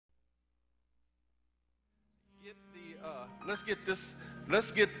Let's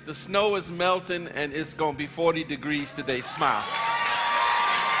get the snow is melting and it's going to be 40 degrees today. Smile.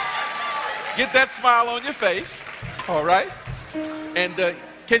 Get that smile on your face. All right. And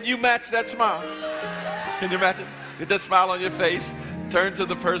can you match that smile? Can you match it? Get that smile on your face. Turn to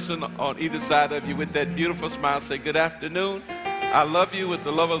the person on either side of you with that beautiful smile. Say, good afternoon. I love you with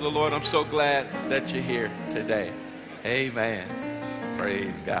the love of the Lord. I'm so glad that you're here today. Amen.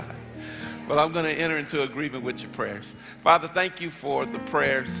 Praise God. Well, I'm going to enter into agreement with your prayers. Father, thank you for the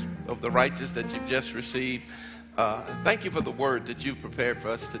prayers of the righteous that you've just received. Thank you for the word that you've prepared for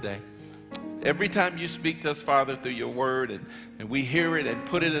us today. Every time you speak to us, Father, through your word, and we hear it and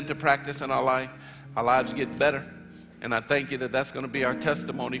put it into practice in our life, our lives get better. And I thank you that that's going to be our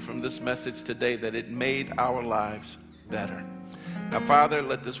testimony from this message today, that it made our lives better. Now, Father,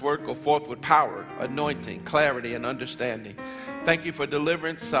 let this word go forth with power, anointing, clarity, and understanding. Thank you for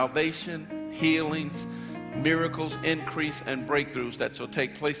deliverance, salvation, healings, miracles, increase, and breakthroughs that shall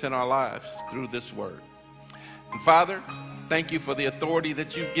take place in our lives through this word. And Father, thank you for the authority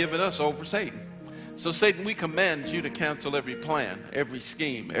that you've given us over Satan. So Satan, we command you to cancel every plan, every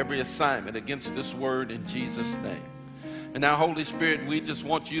scheme, every assignment against this word in Jesus' name. And now, Holy Spirit, we just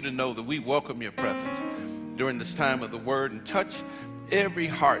want you to know that we welcome your presence during this time of the word, and touch every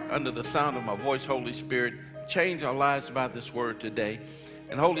heart under the sound of my voice. Holy Spirit, change our lives by this word today.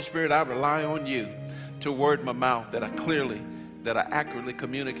 And Holy Spirit, I rely on you to word my mouth that I accurately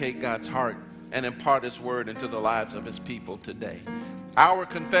communicate God's heart and impart his word into the lives of his people today. Our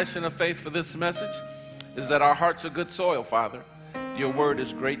confession of faith for this message is that our hearts are good soil, Father. Your word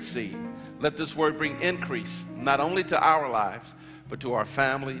is great seed. Let this word bring increase, not only to our lives, but to our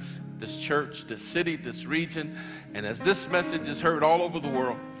families, this church, this city, this region. And as this message is heard all over the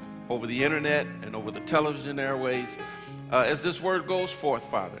world, over the internet and over the television airways, as this word goes forth,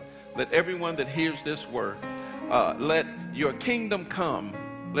 Father, let everyone that hears this word, let your kingdom come,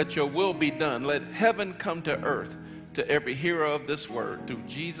 let your will be done, let heaven come to earth to every hearer of this word. Through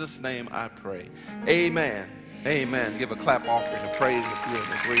Jesus' name I pray. Amen. Amen. Give a clap offering of praise if you're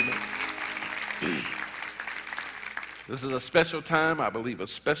in agreement. This is a special time, I believe, a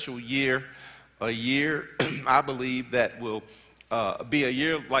special year, a year I believe that will be a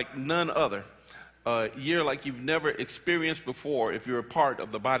year like none other, a year like you've never experienced before if you're a part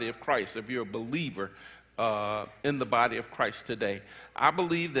of the body of Christ, if you're a believer in the body of Christ today. I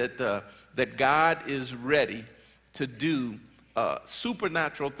believe that God is ready to do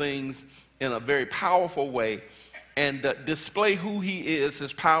supernatural things in a very powerful way, and display who he is,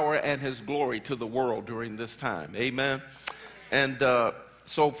 his power and his glory to the world during this time. Amen. And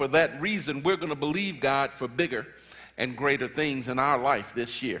so for that reason, we're going to believe God for bigger and greater things in our life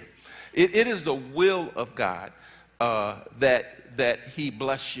this year. It is the will of God that he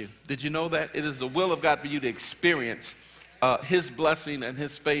bless you. Did you know that? It is the will of God for you to experience his blessing and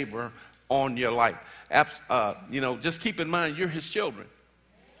his favor on your life. Just keep in mind, you're his children.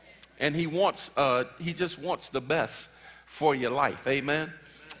 And he just wants the best for your life. Amen.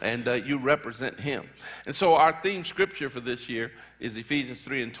 And you represent him. And so our theme scripture for this year is Ephesians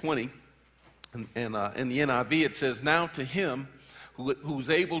 3:20. And in the NIV it says, now to him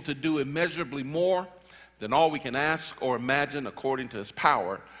who's able to do immeasurably more than all we can ask or imagine, according to his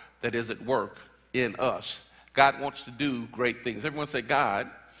power that is at work in us. God wants to do great things. Everyone say,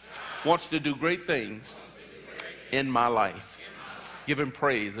 God wants to do great things in my life. Give him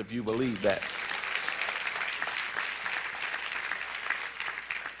praise if you believe that.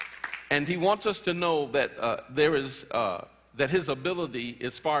 And he wants us to know that that his ability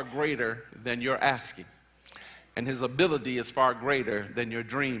is far greater than your asking. And his ability is far greater than your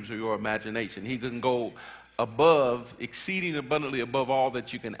dreams or your imagination. He can go above, exceeding abundantly above all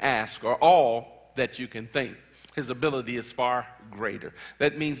that you can ask or all that you can think. His ability is far greater.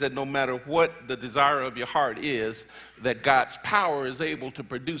 That means that no matter what the desire of your heart is, that God's power is able to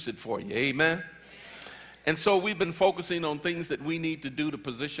produce it for you. Amen? And so we've been focusing on things that we need to do to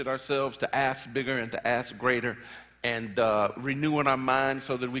position ourselves to ask bigger and to ask greater, and renewing our minds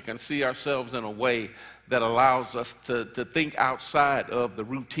so that we can see ourselves in a way that allows us to think outside of the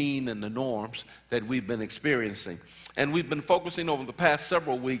routine and the norms that we've been experiencing. And we've been focusing over the past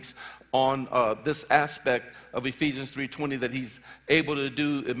several weeks on this aspect of Ephesians 3:20, that he's able to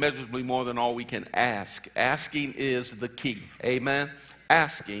do immeasurably more than all we can ask. Asking is the key. Amen?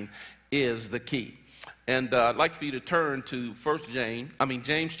 Asking is the key. And I'd like for you to turn to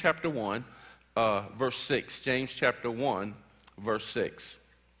James chapter 1, verse 6. James chapter 1, verse 6.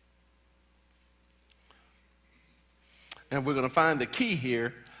 And we're going to find the key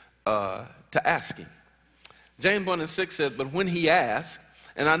here to asking. James 1:6 says, but when he asked,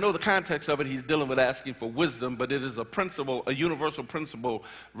 And I know the context of it, he's dealing with asking for wisdom, but it is a principle, a universal principle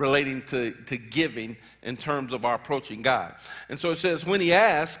relating to giving in terms of our approaching God. And so it says, when he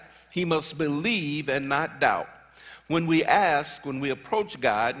asks, he must believe and not doubt. When we ask, when we approach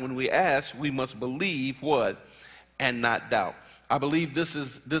God, when we ask, we must believe what? And not doubt. I believe this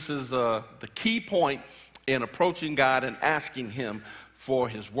is the key point in approaching God and asking him for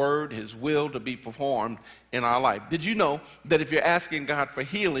his word, his will to be performed in our life. Did you know that if you're asking God for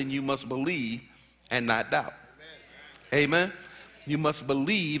healing, you must believe and not doubt? Amen. You must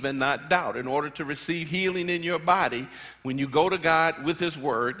believe and not doubt. In order to receive healing in your body, when you go to God with his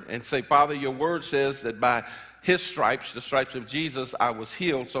word and say, Father, your word says that by his stripes, the stripes of Jesus, I was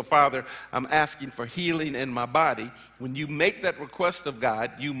healed. So, Father, I'm asking for healing in my body. When you make that request of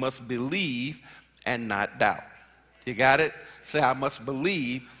God, you must believe and not doubt. You got it? Say, I must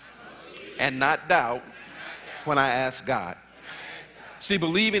believe and not doubt when I ask God. See,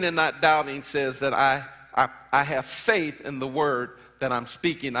 believing and not doubting says that I have faith in the word that I'm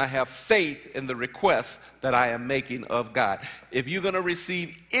speaking. I have faith in the request that I am making of God. If you're going to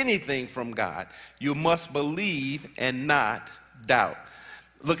receive anything from God, you must believe and not doubt.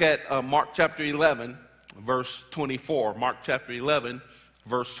 Look at Mark chapter 11, verse 24. Mark chapter 11,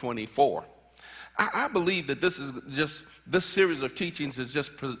 verse 24. I believe that this series of teachings is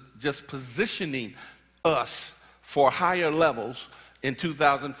just positioning us for higher levels in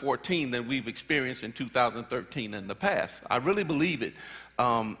 2014 than we've experienced in 2013 in the past. I really believe it.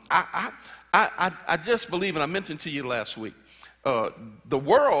 I just believe, and I mentioned to you last week, the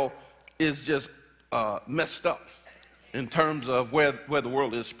world is just messed up in terms of where the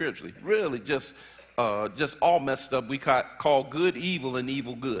world is spiritually. Really just all messed up. We call good evil and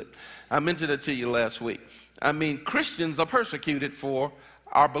evil good. I mentioned it to you last week. I mean, Christians are persecuted for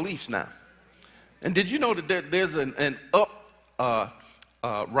our beliefs now. And did you know that there's an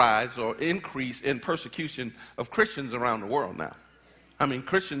rise or increase in persecution of Christians around the world now? I mean,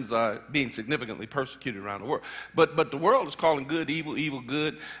 Christians are being significantly persecuted around the world. But the world is calling good evil, evil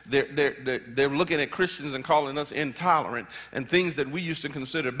good. They're looking at Christians and calling us intolerant. And things that we used to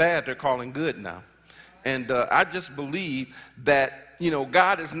consider bad, they're calling good now. And I just believe that,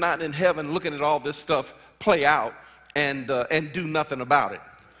 God is not in heaven looking at all this stuff play out and do nothing about it.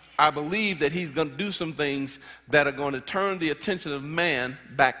 I believe that he's going to do some things that are going to turn the attention of man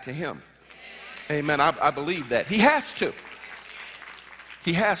back to him. Amen. I believe that. He has to.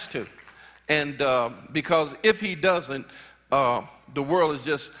 He has to. And because if he doesn't, the world is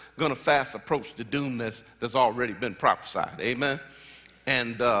just going to fast approach the doom that's already been prophesied. Amen.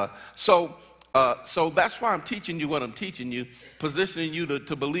 And so that's why I'm teaching you what I'm teaching you, positioning you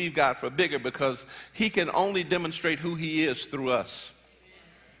to believe God for bigger, because he can only demonstrate who he is through us.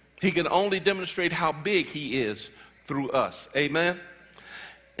 He can only demonstrate how big he is through us. Amen?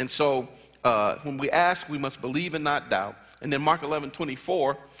 And so when we ask, we must believe and not doubt. And then Mark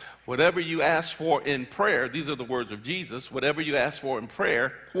 11:24, whatever you ask for in prayer, these are the words of Jesus, whatever you ask for in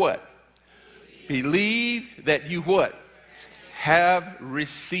prayer, what? Believe that you what? Have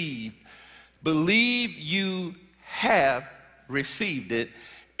received. Believe you have received it,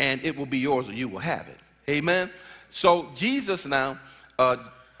 and it will be yours, or you will have it. Amen? So Jesus now,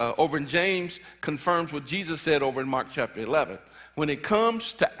 over in James, confirms what Jesus said over in Mark chapter 11. When it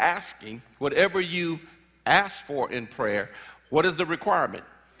comes to asking, whatever you ask for in prayer, what is the requirement?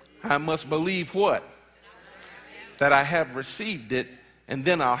 I must believe what? That I have received it, and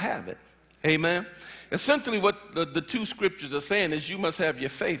then I'll have it. Amen? Essentially, what the two scriptures are saying is you must have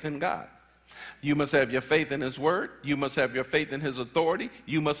your faith in God. You must have your faith in his word. You must have your faith in his authority.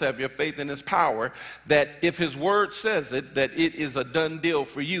 You must have your faith in his power, that if his word says it, that it is a done deal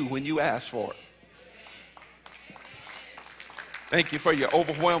for you when you ask for it. Thank you for your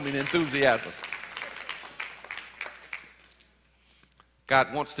overwhelming enthusiasm.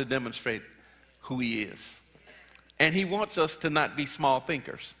 God wants to demonstrate who he is. And he wants us to not be small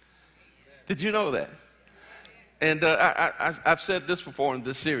thinkers. Did you know that? And I've said this before in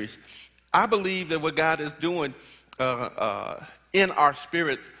this series. I believe that what God is doing in our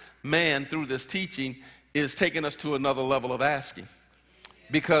spirit man through this teaching is taking us to another level of asking.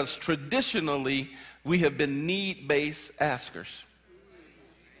 Because traditionally, we have been need-based askers.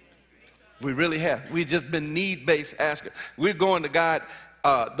 We really have. We've just been need-based askers. We're going to God.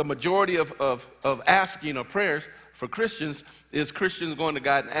 The majority of asking or prayers for Christians is Christians going to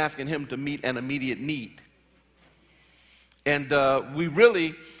God and asking him to meet an immediate need. And we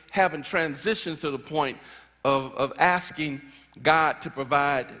really haven't transitioned to the point of asking God to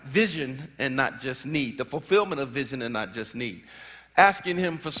provide vision and not just need, the fulfillment of vision and not just need. Asking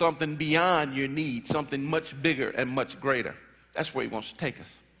him for something beyond your need, something much bigger and much greater. That's where he wants to take us.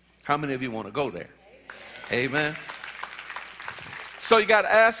 How many of you want to go there? Amen. So you got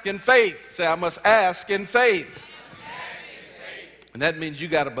to ask in faith. Say, I must ask in faith. And that means you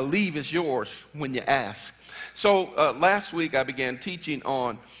got to believe it's yours when you ask. So last week I began teaching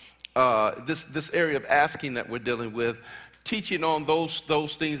on this area of asking that we're dealing with, teaching on those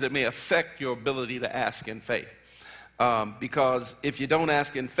things that may affect your ability to ask in faith. Because if you don't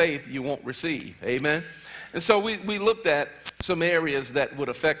ask in faith, you won't receive. Amen? And so we looked at some areas that would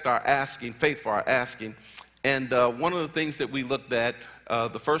affect our asking, faith for our asking. And one of the things that we looked at,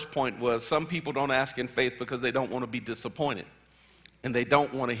 the first point was some people don't ask in faith because they don't want to be disappointed. And they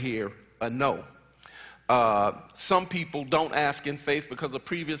don't want to hear a no. Some people don't ask in faith because of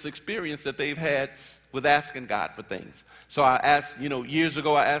previous experience that they've had with asking God for things. So I asked, years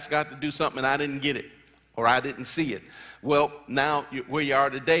ago I asked God to do something and I didn't get it, or I didn't see it. Well, now where you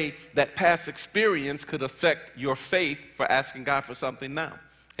are today, that past experience could affect your faith for asking God for something now.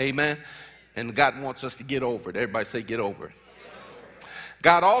 Amen? And God wants us to get over it. Everybody say, get over it.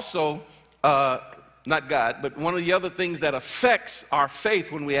 God also, not God, but one of the other things that affects our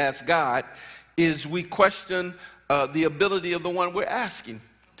faith when we ask God is we question the ability of the one we're asking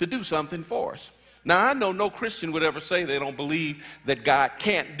to do something for us. Now, I know no Christian would ever say they don't believe that God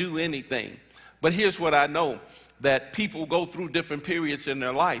can't do anything. But here's what I know, that people go through different periods in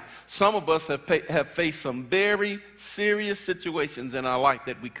their life. Some of us have faced some very serious situations in our life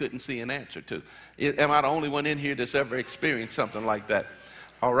that we couldn't see an answer to. Am I the only one in here that's ever experienced something like that?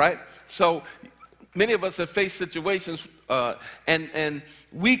 All right? So many of us have faced situations and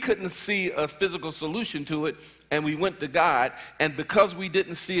we couldn't see a physical solution to it, and we went to God, and because we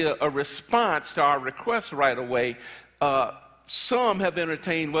didn't see a response to our request right away, some have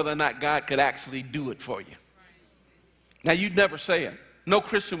entertained whether or not God could actually do it for you. Now, you'd never say it. No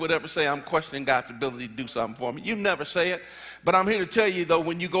Christian would ever say, I'm questioning God's ability to do something for me. You never say it. But I'm here to tell you, though,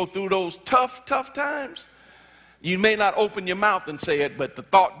 when you go through those tough times, you may not open your mouth and say it, but the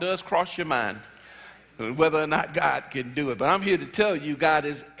thought does cross your mind whether or not God can do it. But I'm here to tell you, God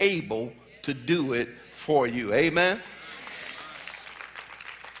is able to do it for you. Amen?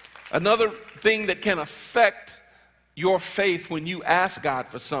 Another thing that can affect your faith when you ask God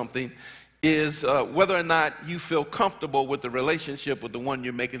for something is whether or not you feel comfortable with the relationship with the one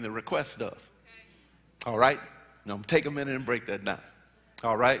you're making the request of. All right? Now, take a minute and break that down.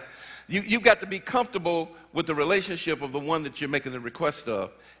 All right? You've got to be comfortable with the relationship of the one that you're making the request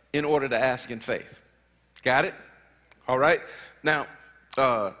of in order to ask in faith. Got it? All right? Now,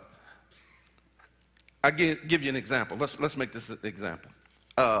 I'll give you an example. Let's make this an example.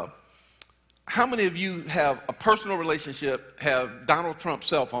 How many of you have a personal relationship, have Donald Trump's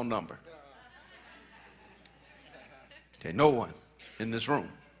cell phone number? Okay, no one in this room,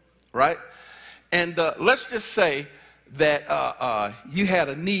 right? And let's just say that you had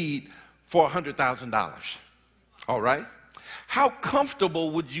a need for $100,000, all right? How comfortable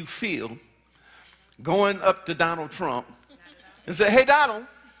would you feel going up to Donald Trump and say, hey, Donald,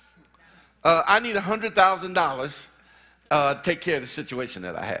 I need $100,000 to take care of the situation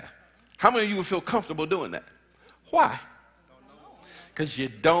that I have? How many of you would feel comfortable doing that? Why? Because you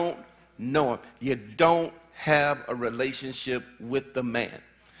don't know him. You don't have a relationship with the man.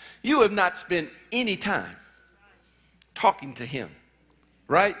 You have not spent any time talking to him,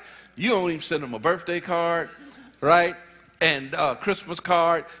 right? You don't even send him a birthday card, right? And a Christmas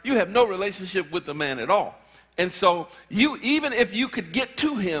card. You have no relationship with the man at all. And so even if you could get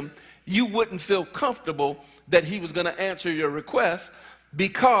to him, you wouldn't feel comfortable that he was going to answer your request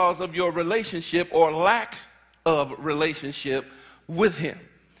because of your relationship or lack of relationship with him.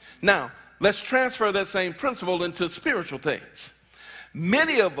 Now, let's transfer that same principle into spiritual things.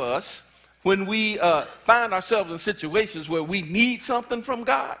 Many of us, when we find ourselves in situations where we need something from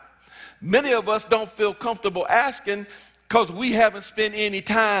God, many of us don't feel comfortable asking because we haven't spent any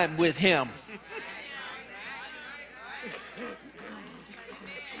time with him.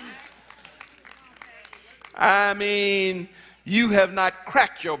 I mean, you have not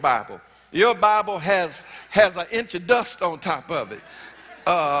cracked your Bible. Your Bible has an inch of dust on top of it.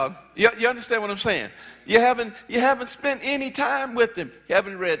 You understand what I'm saying? You haven't spent any time with him. You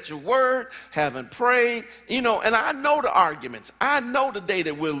haven't read your word, haven't prayed, and I know the arguments. I know the day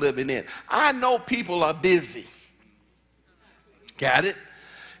that we're living in. I know people are busy. Got it?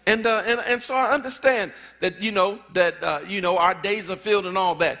 And so I understand that, our days are filled and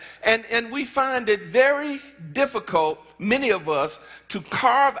all that. And we find it very difficult, many of us, to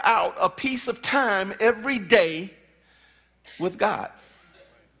carve out a piece of time every day with God.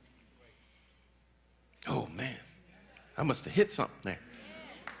 Oh, man. I must have hit something there.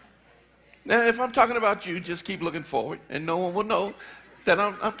 Now, if I'm talking about you, just keep looking forward, and no one will know that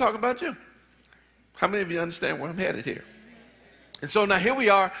I'm talking about you. How many of you understand where I'm headed here? And so now here we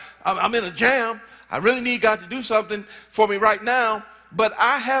are. I'm in a jam. I really need God to do something for me right now, but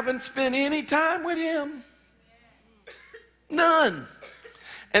I haven't spent any time with him. None.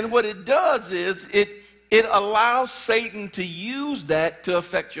 And what it does is it allows Satan to use that to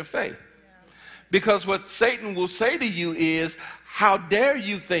affect your faith. Because what Satan will say to you is, how dare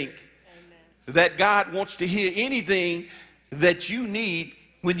you think that God wants to hear anything that you need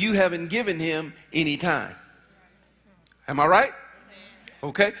when you haven't given him any time. Am I right?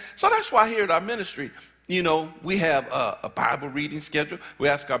 Okay. So that's why here at our ministry, you know, we have a Bible reading schedule. We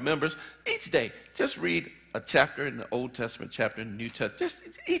ask our members each day, just read a chapter in the Old Testament, chapter in the New Testament, just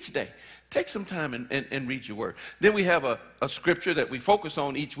each day. Take some time and read your word. Then we have a scripture that we focus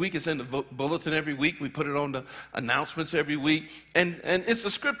on each week. It's in the bulletin every week. We put it on the announcements every week. And it's a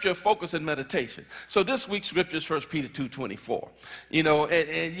scripture of focus and meditation. So this week's scripture is 1 Peter 2:24. You know,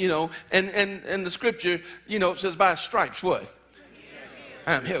 and the scripture, you know, says, by stripes, what?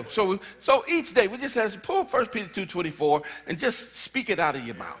 I'm healed. So each day we just have to pull 1 Peter 2:24 and just speak it out of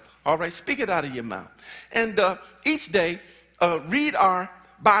your mouth. All right, speak it out of your mouth. And each day, read our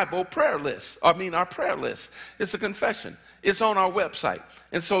Bible prayer list. Our prayer list. It's a confession. It's on our website.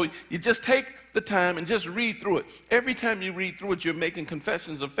 And so you just take the time and just read through it. Every time you read through it, you're making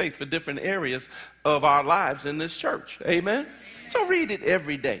confessions of faith for different areas of our lives in this church. Amen? So read it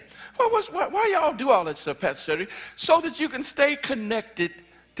every day. Well, why y'all do all that stuff, Pastor Cedric? So that you can stay connected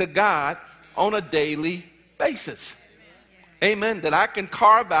to God on a daily basis. Amen. That I can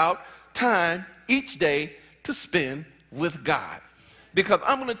carve out time each day to spend with God. Because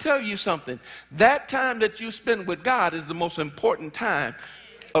I'm going to tell you something. That time that you spend with God is the most important time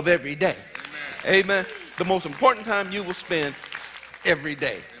of every day. Amen. Amen. The most important time you will spend every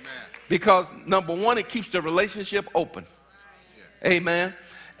day. Amen. Because number one, it keeps the relationship open. Yes. Amen.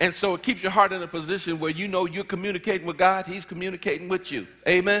 And so it keeps your heart in a position where you know you're communicating with God. He's communicating with you.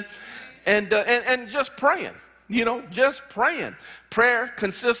 Amen. And just praying. You know, just praying. Prayer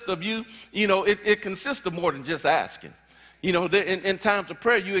consists of you know, it consists of more than just asking. You know, in times of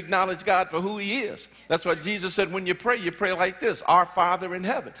prayer, you acknowledge God for who he is. That's why Jesus said when you pray like this. Our Father in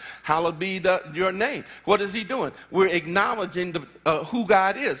heaven, hallowed be your name. What is he doing? We're acknowledging who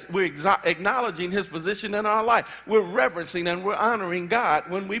God is. We're acknowledging his position in our life. We're reverencing and we're honoring God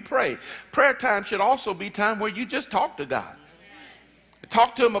when we pray. Prayer time should also be time where you just talk to God.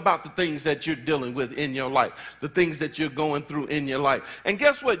 Talk to him about the things that you're dealing with in your life, the things that you're going through in your life. And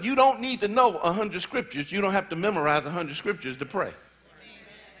guess what? You don't need to know 100 scriptures. You don't have to memorize 100 scriptures to pray.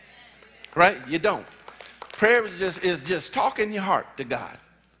 Right? You don't. Prayer is just talking your heart to God.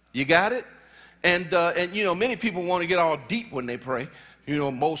 You got it? And you know, many people want to get all deep when they pray. You know,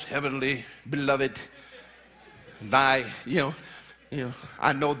 most heavenly beloved, thy, you know,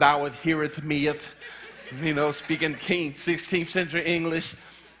 I know thou heareth meeth. You know, speaking King 16th century English,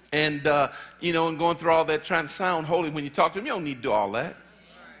 and you know, and going through all that, trying to sound holy when you talk to him. You don't need to do all that.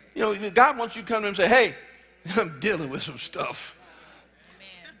 You know, God wants you to come to him and say, hey, I'm dealing with some stuff.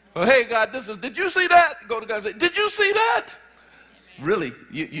 Well, hey, God, did you see that? Go to God and say, did you see that? Really,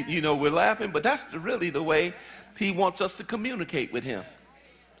 you know, we're laughing, but that's really the way he wants us to communicate with him.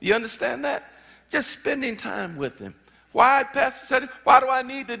 You understand that? Just spending time with him. Why, Pastor Cedric? Why do I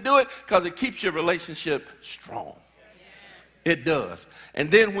need to do it? Because it keeps your relationship strong. It does. And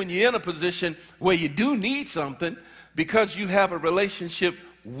then when you're in a position where you do need something, because you have a relationship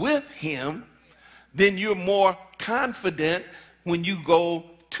with him, then you're more confident when you go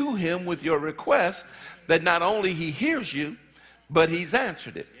to him with your request that not only he hears you, but he's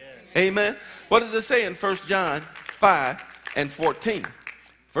answered it. Yes. Amen. What does it say in 1 John 5 and 14?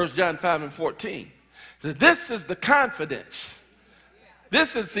 1 John 5 and 14. This is the confidence.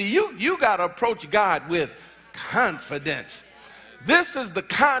 This is, see, you got to approach God with confidence. This is the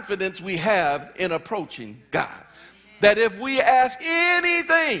confidence we have in approaching God. That if we ask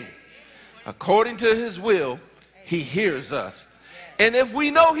anything according to his will, he hears us. And if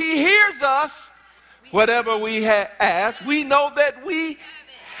we know he hears us, whatever we ask, we know that we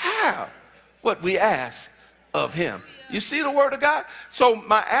have what we ask of him. You see the word of God? So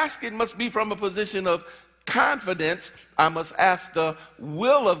my asking must be from a position of confidence. I must ask the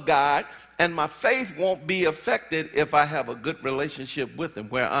will of God, and my faith won't be affected if I have a good relationship with him,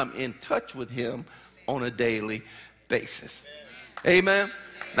 where I'm in touch with him on a daily basis. Amen.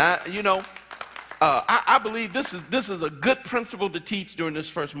 Now, you know, I believe this is a good principle to teach during this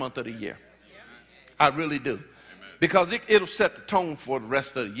first month of the year. I really do. Because it'll set the tone for the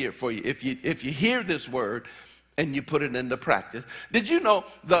rest of the year for you. If you hear this word, and you put it into practice. Did you know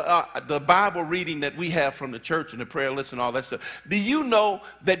the Bible reading that we have from the church and the prayer list and all that stuff? Do you know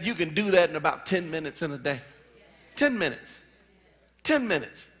that you can do that in about 10 minutes in a day? 10 minutes. 10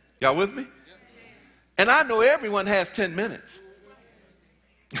 minutes. Y'all with me? And I know everyone has 10 minutes.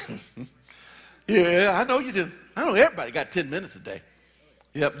 Yeah, I know you do. I know everybody got 10 minutes a day.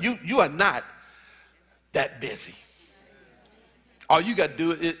 Yep, you are not that busy. All you got to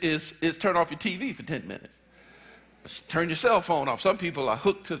do is turn off your TV for 10 minutes. Just turn your cell phone off. Some people are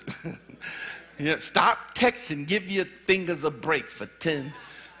hooked to stop texting. Give your fingers a break for 10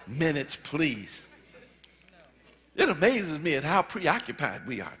 minutes, please. It amazes me at how preoccupied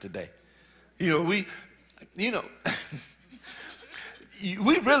we are today. We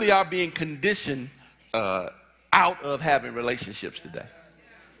really are being conditioned out of having relationships today.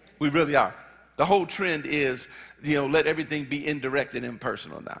 We really are. The whole trend is, let everything be indirect and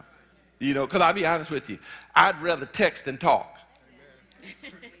impersonal now. Because I'll be honest with you, I'd rather text than talk.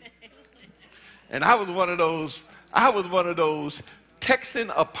 And I was one of those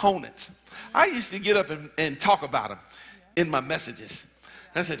texting opponents. I used to get up and talk about them in my messages.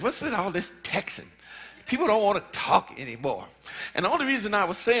 And I said, what's with all this texting? People don't want to talk anymore. And the only reason I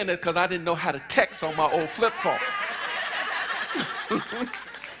was saying that because I didn't know how to text on my old flip phone.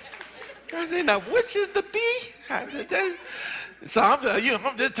 I said, now which is the B? So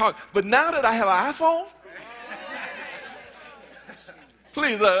I'm just talking. But now that I have an iPhone,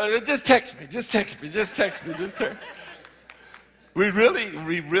 please just text me. Just text me. Just text me. Just text me. We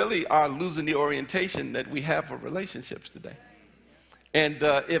really are losing the orientation that we have for relationships today. And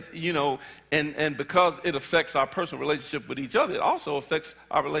and because it affects our personal relationship with each other, it also affects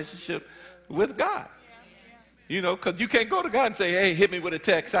our relationship with God. Because you can't go to God and say, hey, hit me with a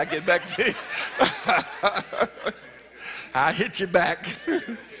text, I get back to you. I hit you back.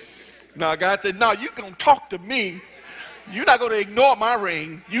 No, God said, no, you're going to talk to me. You're not going to ignore my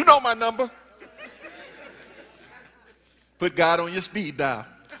ring. You know my number. Put God on your speed dial.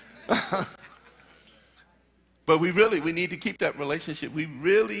 But we need to keep that relationship. We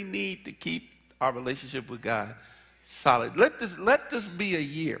really need to keep our relationship with God solid. Let this be a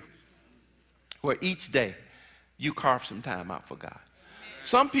year where each day you carve some time out for God.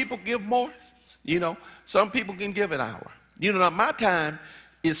 Some people give more. Some people can give an hour. Now my time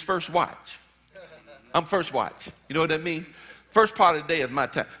is first watch. I'm first watch. You know what that means? First part of the day is my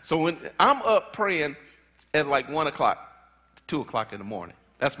time. So when I'm up praying at like 1 o'clock, 2 o'clock in the morning,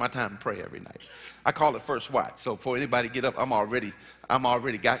 that's my time to pray every night. I call it first watch. So before anybody get up, I'm already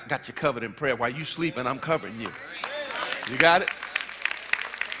got you covered in prayer. While you sleeping, I'm covering you. You got it?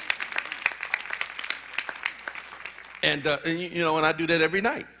 And I do that every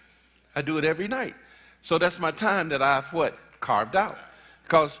night. I do it every night. So that's my time that I've carved out.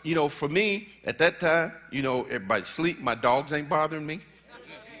 Because, for me, at that time, everybody's asleep. My dogs ain't bothering me.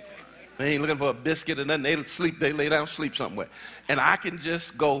 They ain't looking for a biscuit or nothing. They sleep. They lay down, sleep somewhere. And I can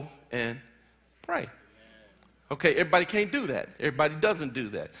just go and pray. Okay, everybody can't do that. Everybody doesn't do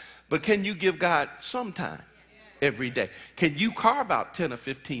that. But can you give God some time every day? Can you carve out 10 or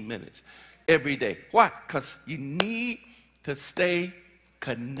 15 minutes every day? Why? Because you need to stay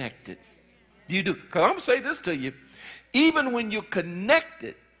connected. You do. Because I'm going to say this to you. Even when you're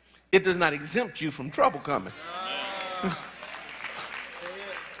connected, it does not exempt you from trouble coming.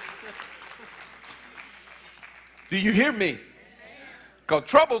 Do you hear me? Because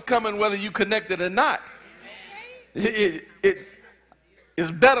trouble's coming whether you're connected or not. It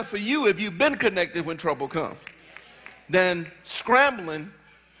is better for you if you've been connected when trouble comes than scrambling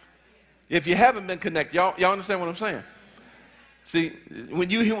if you haven't been connected. Y'all understand what I'm saying? See, when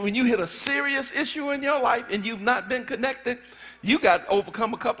you hit a serious issue in your life and you've not been connected, you got to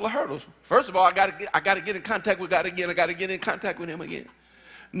overcome a couple of hurdles. First of all, I got to get in contact with God again. I got to get in contact with him again.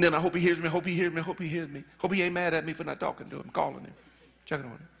 And then I hope he hears me, hope he hears me, hope he hears me. Hope he ain't mad at me for not talking to him, calling him, checking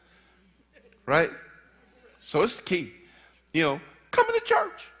on him. Right? So it's the key. Coming to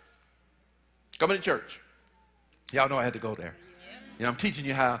church. Coming to church. Y'all know I had to go there. I'm teaching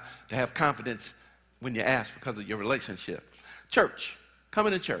you how to have confidence when you ask because of your relationship. Church.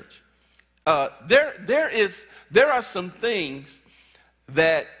 Coming to church. There are some things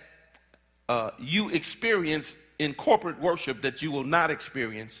that you experience in corporate worship that you will not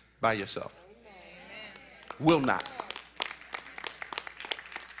experience by yourself. Will not.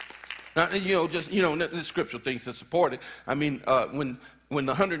 Now, the scriptural things to support it. I mean, when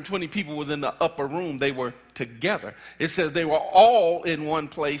the 120 people was in the upper room, they were together. It says they were all in one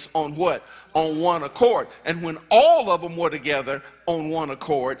place on what? On one accord. And when all of them were together on one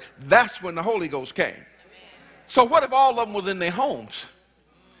accord, that's when the Holy Ghost came. Amen. So what if all of them was in their homes?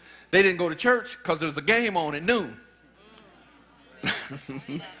 They didn't go to church because there was a game on at noon.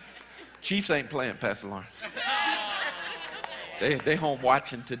 Chiefs ain't playing, Pastor Lawrence. They home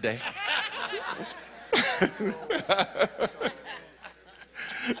watching today.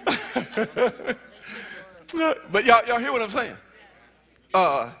 But y'all hear what I'm saying?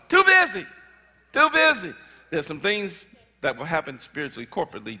 Too busy. Too busy. There's some things that will happen spiritually,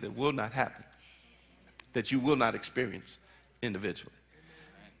 corporately, that will not happen, that you will not experience individually.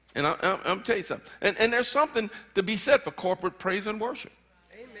 And I'm tell you something. And there's something to be said for corporate praise and worship.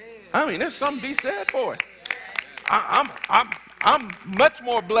 Amen. I mean, there's something to be said for it. I'm much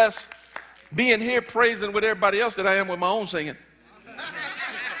more blessed being here praising with everybody else than I am with my own singing.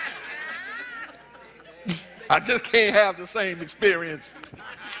 I just can't have the same experience.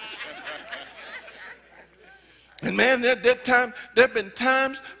 And man, there have been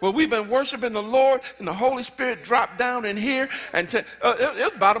times where we've been worshiping the Lord and the Holy Spirit dropped down in here. And it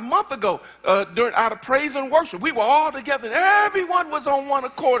was about a month ago out of praise and worship. We were all together and everyone was on one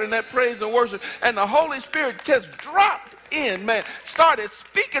accord in that praise and worship. And the Holy Spirit just dropped in, man, started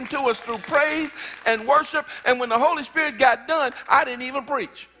speaking to us through praise and worship. And when the Holy Spirit got done, I didn't even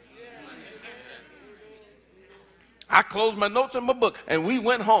preach. I closed my notes in my book, and we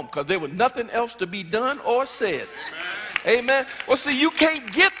went home because there was nothing else to be done or said. Amen. Amen. Well, see, you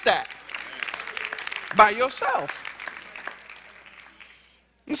can't get that by yourself.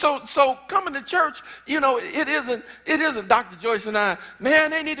 And so coming to church, you know, it isn't Dr. Joyce and I,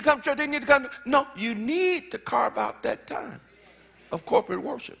 man, they need to come to church, they need to come. No, you need to carve out that time of corporate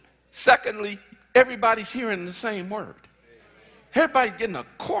worship. Secondly, everybody's hearing the same word. Everybody's getting a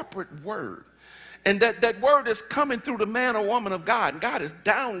corporate word. And that word is coming through the man or woman of God. And God is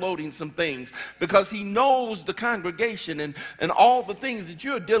downloading some things because he knows the congregation and all the things that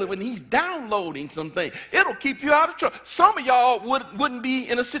you're dealing with. And he's downloading some things. It'll keep you out of trouble. Some of y'all wouldn't be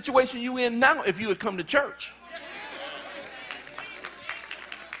in a situation you're in now if you had come to church.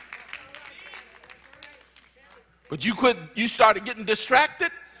 But you started getting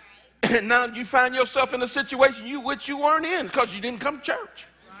distracted. And now you find yourself in a situation which you weren't in because you didn't come to church.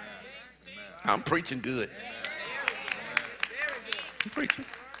 I'm preaching good. I'm preaching.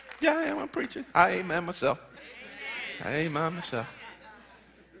 Yeah, I am. I'm preaching. I amen myself. I amen myself.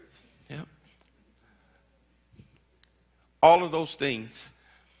 Yeah. All of those things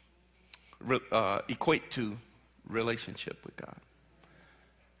equate to relationship with God.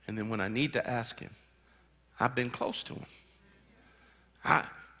 And then when I need to ask him, I've been close to him.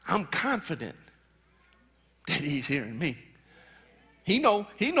 I'm confident that he's hearing me. He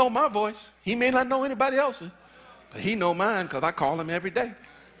know my voice. He may not know anybody else's, but he know mine because I call him every day.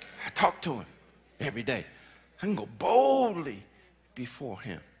 I talk to him every day. I can go boldly before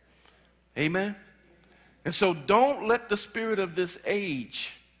him. Amen? And so don't let the spirit of this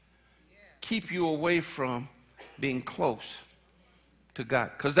age keep you away from being close to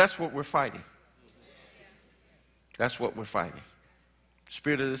God, because that's what we're fighting. That's what we're fighting. The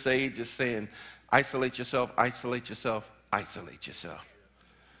spirit of this age is saying, isolate yourself, isolate yourself, isolate yourself.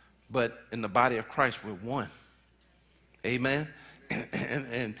 But in the body of Christ, we're one. Amen?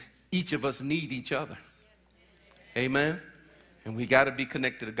 And each of us need each other. Amen? And we got to be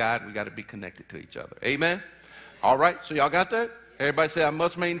connected to God. We got to be connected to each other. Amen? All right, so y'all got that? Everybody say, I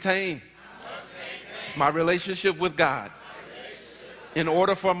must maintain my relationship with God in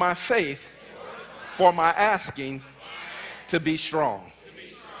order for my faith, for my asking to be strong.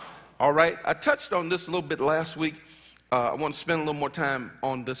 All right, I touched on this a little bit last week. I want to spend a little more time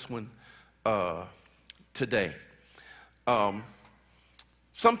on this one today.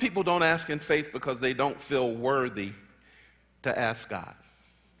 Some people don't ask in faith because they don't feel worthy to ask God.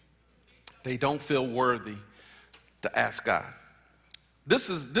 They don't feel worthy to ask God. This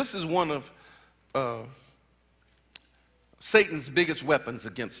is one of Satan's biggest weapons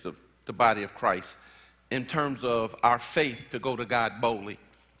against the body of Christ in terms of our faith to go to God boldly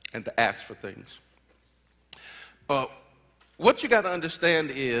and to ask for things. What you got to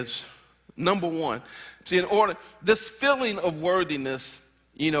understand is, number one, see, this feeling of worthiness,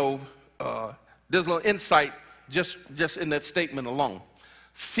 there's a little insight just in that statement alone.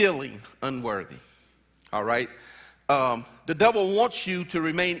 Feeling unworthy, all right? The devil wants you to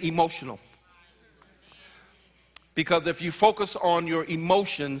remain emotional, because if you focus on your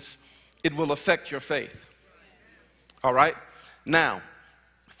emotions, it will affect your faith, all right? Now,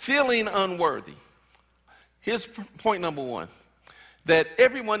 feeling unworthy. Here's point number one, that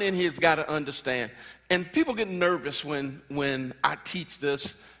everyone in here has got to understand, and people get nervous when I teach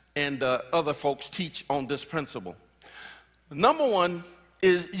this and other folks teach on this principle. Number one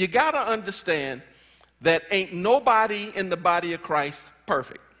is you got to understand that ain't nobody in the body of Christ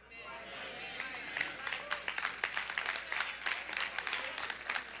perfect.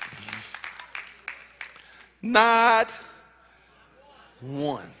 Not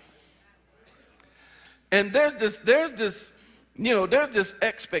one. And there's this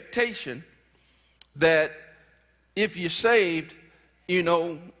expectation that if you're saved,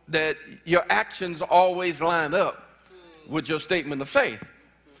 that your actions always line up with your statement of faith.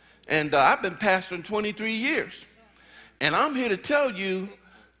 And I've been pastoring 23 years. And I'm here to tell you,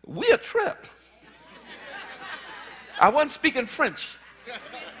 we a trip. I wasn't speaking French.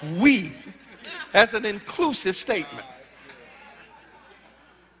 We, as an inclusive statement.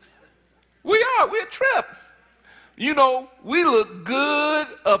 We're a trip. We look good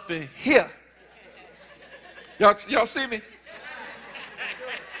up in here. Y'all see me?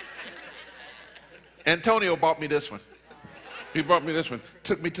 Antonio bought me this one. He brought me this one.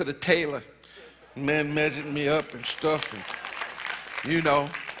 Took me to the tailor. Man measured me up and stuff. And,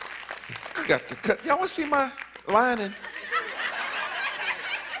 got the cut. Y'all want to see my lining?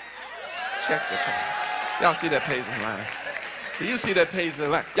 Check the page. Y'all see that page in line? Do you see that page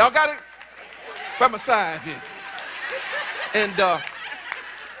in line? Y'all got it? By my side here. And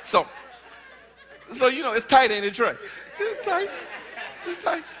so it's tight, ain't it, Trey? It's tight. It's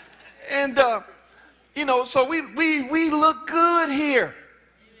tight. And so we look good here.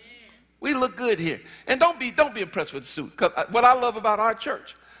 We look good here. And don't be impressed with the suit. Because what I love about our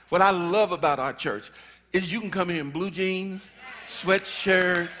church is you can come here in blue jeans,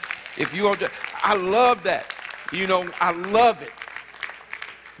 sweatshirt. If you want to, I love that. I love it.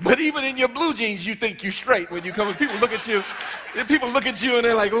 But even in your blue jeans, you think you're straight when you come in. People look at you and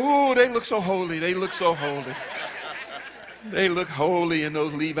they're like, oh, they look so holy. They look so holy. They look holy in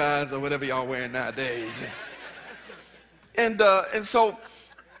those Levi's or whatever y'all wearing nowadays. And so,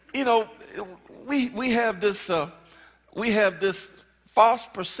 we have this false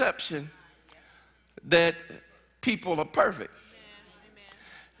perception that people are perfect.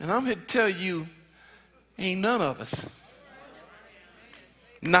 And I'm here to tell you, ain't none of us.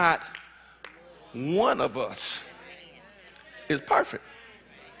 Not one of us is perfect.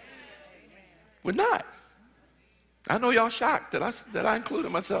 We're not. I know y'all shocked that I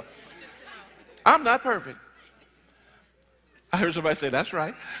included myself. I'm not perfect. I heard somebody say, that's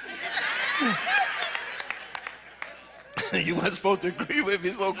right. You weren't supposed to agree with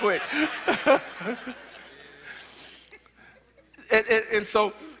me so quick. and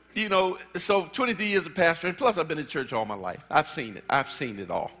so, so 23 years of pastoring, plus I've been in church all my life. I've seen it. I've seen it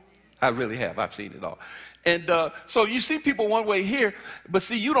all. I really have. I've seen it all. And so you see people one way here, but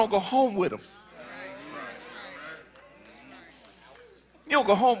see, you don't go home with them. You don't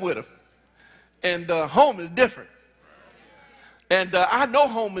go home with them. And home is different. And I know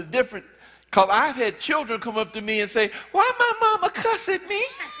home is different because I've had children come up to me and say, why my mama cuss at me?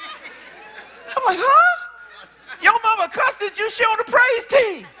 I'm like, huh? Your mama cussed at you, she on the praise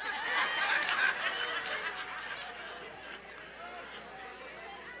team.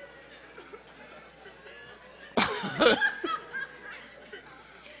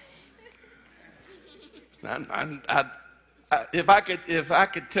 If I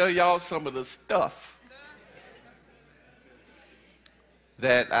could tell y'all some of the stuff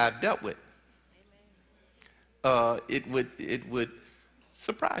that I dealt with, it would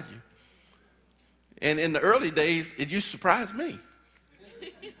surprise you. And in the early days, it used to surprise me.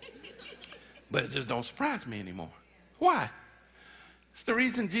 But it just don't surprise me anymore. Why? It's the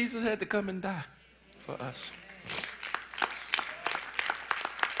reason Jesus had to come and die for us.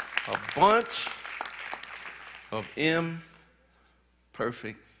 A bunch of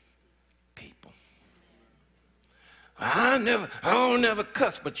imperfect people. I don't never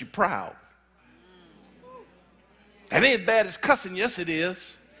cuss, but you're proud. That ain't as bad as cussing. Yes, it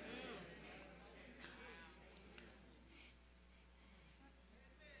is.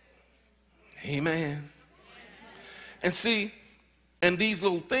 Amen. And see, and these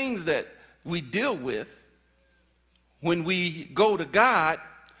little things that we deal with, when we go to God,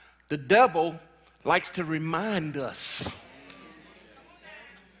 the devil likes to remind us.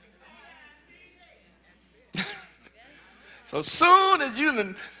 So soon as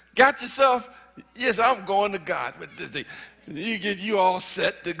you got yourself, yes, I'm going to God with this thing. You all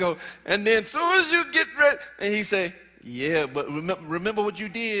set to go. And then soon as you get ready, and he say, yeah, but remember what you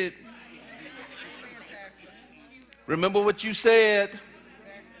did. Remember what you said.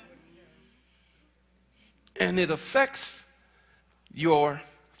 And it affects your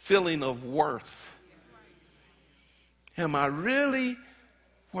feeling of worth. Am I really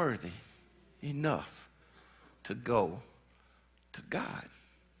worthy enough to go to God?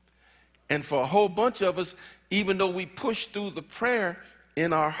 And for a whole bunch of us, even though we push through the prayer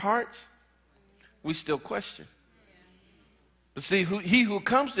in our hearts, we still question. But see, he who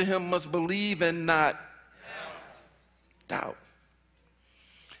comes to him must believe and not cast out.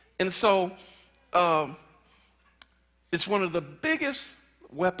 And so it's one of the biggest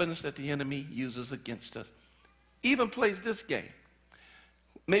weapons that the enemy uses against us. Even plays this game.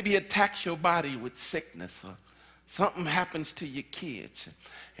 Maybe attacks your body with sickness, or something happens to your kids.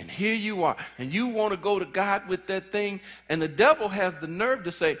 And here you are, and you want to go to God with that thing, and the devil has the nerve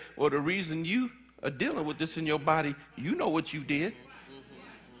to say, well, the reason you are dealing with this in your body, you know what you did.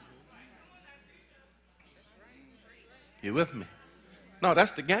 You with me? No,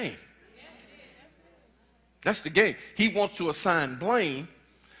 that's the game. That's the game. He wants to assign blame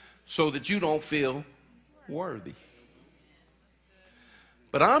so that you don't feel worthy.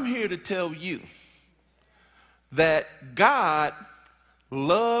 But I'm here to tell you that God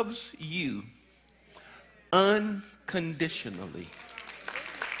loves you unconditionally.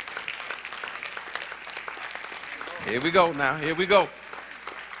 Here we go now. Here we go.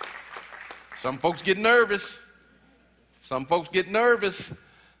 Some folks get nervous. Some folks get nervous.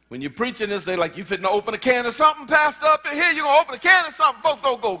 When you're preaching this, they're like, you fitting to open a can of something, pastor, up in here? You're going to open a can of something. Folks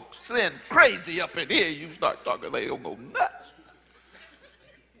going to go sin crazy up in here. You start talking, they going to go nuts.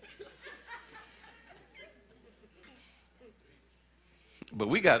 But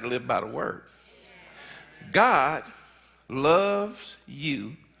we got to live by the word. God loves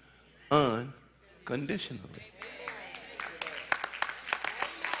you unconditionally.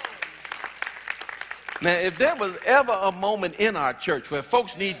 Now, if there was ever a moment in our church where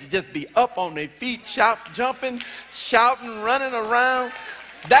folks need to just be up on their feet, jumping, shouting, running around,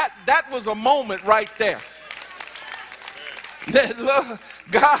 that was a moment right there.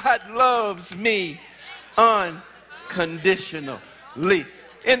 God loves me unconditionally.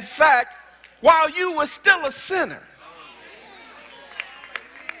 In fact, while you were still a sinner,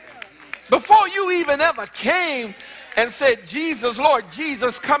 before you even ever came and said, Jesus, Lord,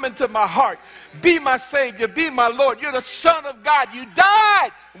 Jesus, come into my heart. Be my Savior, be my Lord. You're the Son of God. You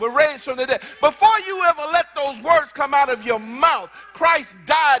died, were raised from the dead. Before you ever let those words come out of your mouth, Christ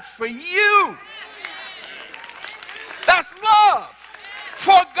died for you. That's love.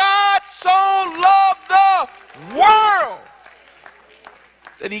 For God so loved the world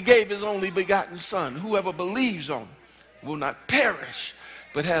that he gave his only begotten Son. Whoever believes on him will not perish,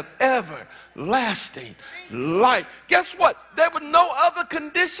 but have everlasting life. Guess what? There were no other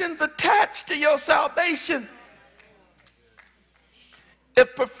conditions attached to your salvation.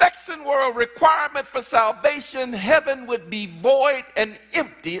 If perfection were a requirement for salvation, heaven would be void and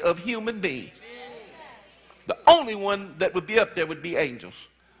empty of human beings. The only one that would be up there would be angels.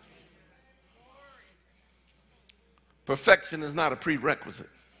 Perfection is not a prerequisite.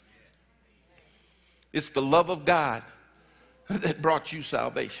 It's the love of God that brought you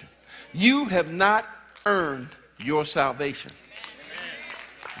salvation. You have not earned your salvation.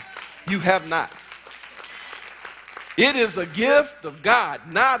 You have not. It is a gift of God,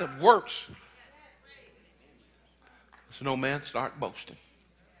 not of works. So no man start boasting.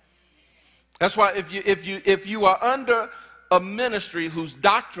 That's why if you are under a ministry whose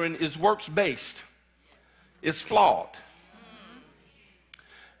doctrine is works-based, it's flawed.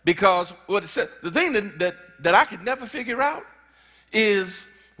 Because what it said, the thing that I could never figure out is,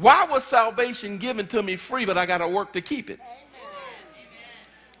 why was salvation given to me free, but I got to work to keep it?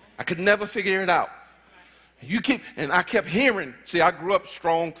 I could never figure it out. And I kept hearing, see, I grew up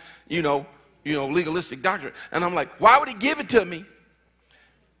strong, legalistic doctrine. And I'm like, why would he give it to me?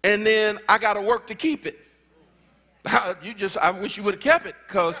 And then I got to work to keep it. I wish you would have kept it,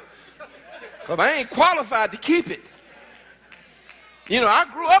 because I ain't qualified to keep it. I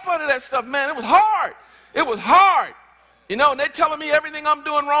grew up under that stuff, man. It was hard. It was hard. And they're telling me everything I'm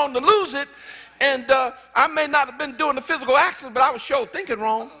doing wrong to lose it. And I may not have been doing the physical actions, but I was sure thinking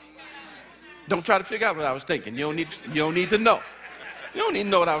wrong. Don't try to figure out what I was thinking. You don't need to know. You don't need to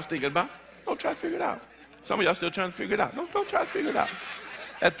know what I was thinking about. Don't try to figure it out. Some of y'all still trying to figure it out. Don't try to figure it out.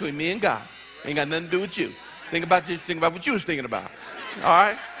 That's between me and God. Ain't got nothing to do with you. Think about what you was thinking about. All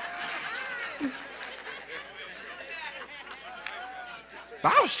right?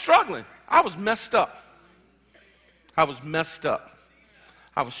 But I was struggling. I was messed up. I was messed up.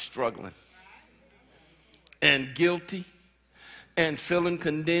 I was struggling and guilty and feeling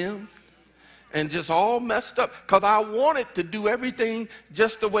condemned and just all messed up, because I wanted to do everything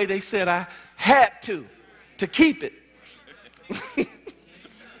just the way they said I had to keep it.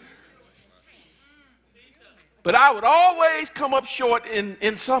 But I would always come up short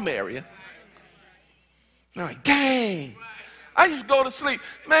in some area. I'm like, dang. I used to go to sleep.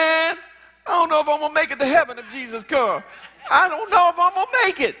 Man, I don't know if I'm going to make it to heaven if Jesus comes. I don't know if I'm going to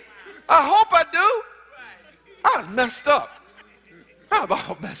make it. I hope I do. I was messed up. I was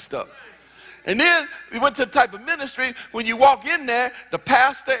all messed up. And then we went to the type of ministry, when you walk in there, the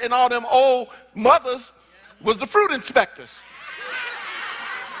pastor and all them old mothers was the fruit inspectors.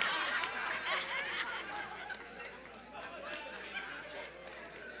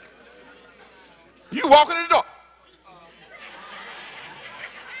 You walk in the door.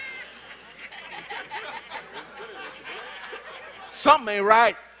 Something ain't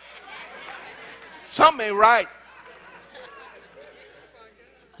right. Something ain't right.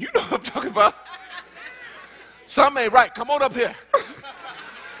 You know what I'm talking about. Something ain't right. Come on up here.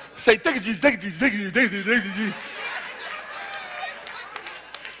 Say, thank you, Jesus, thank you, Jesus, thank you, thank you, thank you, Jesus.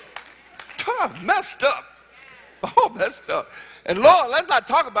 God, messed up. All messed up. And Lord, let's not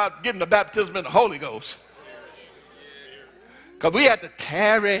talk about getting the baptism in the Holy Ghost. Because we had to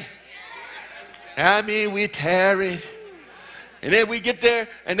tarry. I mean, we tarried. And then we get there,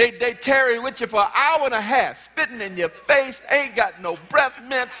 and they tarry with you for an hour and a half, spitting in your face, ain't got no breath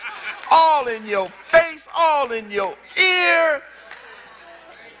mints, all in your face, all in your ear.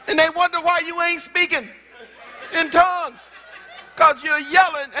 And they wonder why you ain't speaking in tongues. Because you're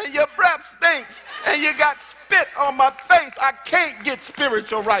yelling, and your breath stinks, and you got spit on my face. I can't get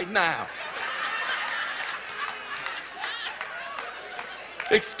spiritual right now.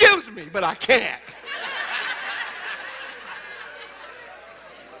 Excuse me, but I can't.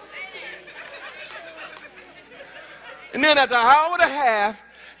 And then after an hour and a half,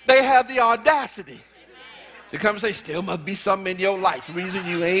 they have the audacity to come and say, still must be something in your life, the reason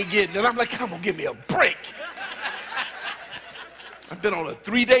you ain't getting it. I'm like, come on, give me a break. I've been on a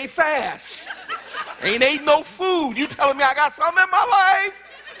 3-day fast. Ain't ate no food. You telling me I got something in my life?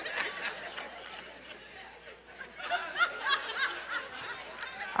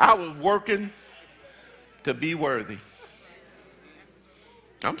 I was working to be worthy.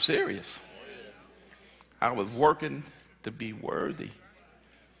 I'm serious. I was working to be worthy,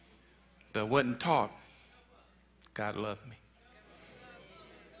 but wasn't taught God loved me.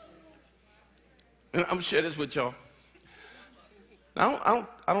 And I'm going to share this with y'all. Now,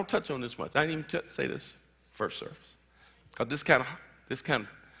 I don't touch on this much. I didn't even say this first service, because this kind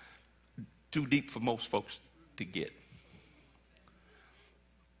of too deep for most folks to get.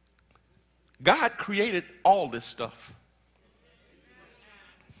 God created all this stuff.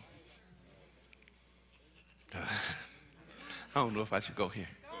 I don't know if I should go here.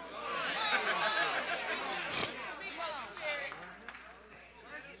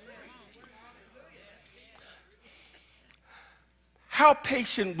 How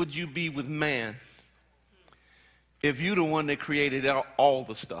patient would you be with man if you're the one that created all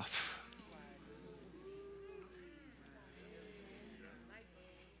the stuff?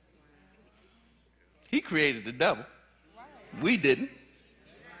 He created the devil. We didn't.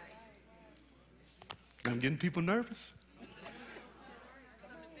 I'm getting people nervous.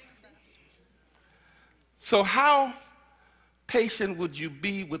 So how patient would you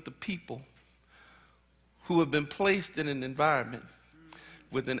be with the people who have been placed in an environment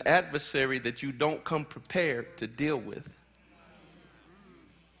with an adversary that you don't come prepared to deal with?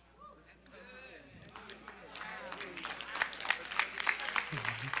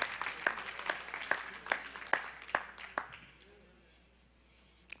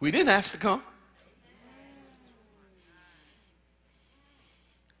 We didn't ask to come.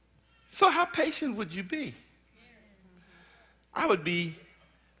 So how patient would you be? I would be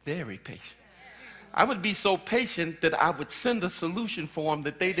very patient. I would be so patient that I would send a solution for them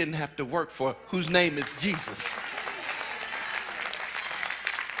that they didn't have to work for, whose name is Jesus.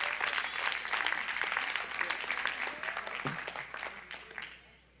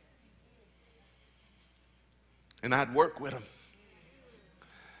 And I'd work with them.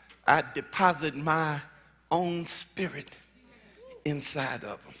 I'd deposit my own spirit inside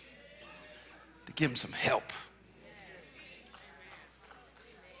of them to give them some help.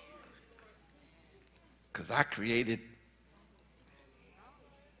 Because I created.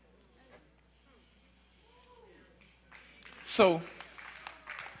 So,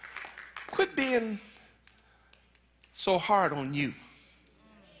 quit being so hard on you.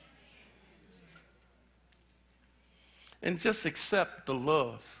 And just accept the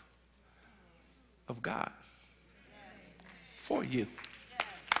love of God for you.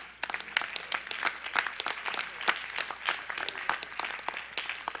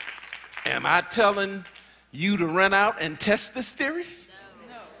 Am I telling you to run out and test this theory?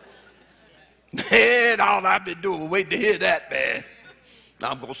 No. Man, all I've been doing was waiting to hear that, man.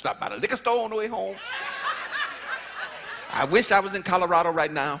 Now I'm going to stop by the liquor store on the way home. I wish I was in Colorado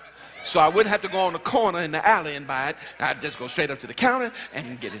right now, so I wouldn't have to go on the corner in the alley and buy it. I'd just go straight up to the counter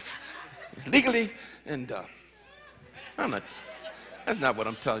and get it legally. And that's not what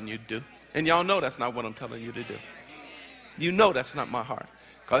I'm telling you to do. And y'all know that's not what I'm telling you to do. You know that's not my heart.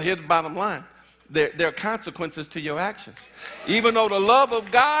 Because here's the bottom line. There are consequences to your actions. Even though the love of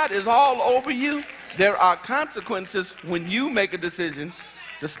God is all over you, there are consequences when you make a decision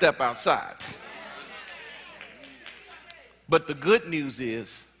to step outside. But the good news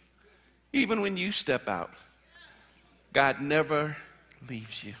is, even when you step out, God never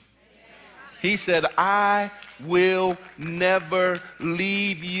leaves you. He said, I will never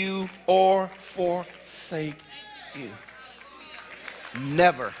leave you or forsake you.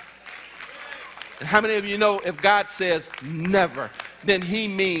 Never. And how many of you know if God says never, then he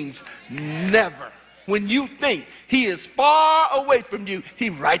means never. When you think he is far away from you,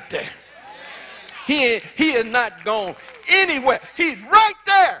 he's right there. He is not gone anywhere. He's right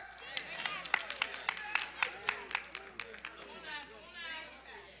there.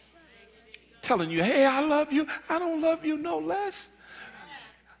 Telling you, hey, I love you. I don't love you no less.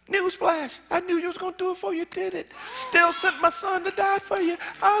 Newsflash, I knew you was going to do it before you did it. Still sent my son to die for you.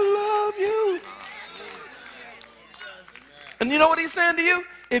 I love you. And you know what he's saying to you?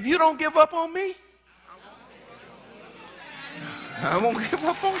 If you don't give up on me, I won't give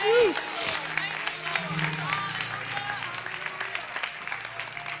up on you.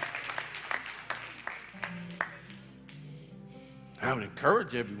 I would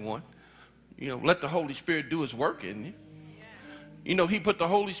encourage everyone, let the Holy Spirit do his work in you. He put the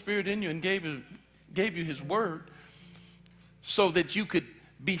Holy Spirit in you and gave you his word so that you could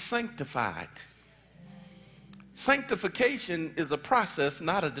be sanctified. Sanctification is a process,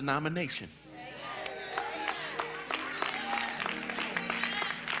 not a denomination.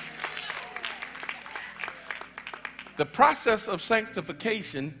 The process of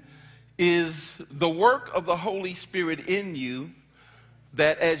sanctification is the work of the Holy Spirit in you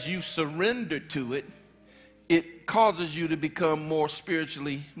that as you surrender to it, it causes you to become more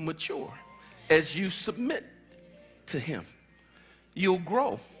spiritually mature. As you submit to him, you'll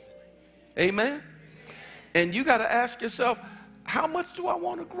grow. Amen? And you got to ask yourself, how much do I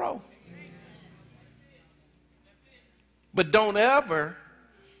want to grow? But don't ever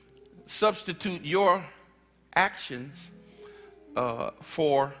substitute your actions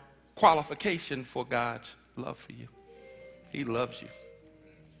for qualification for God's love for you. He loves you.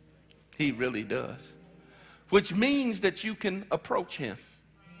 He really does. Which means that you can approach him.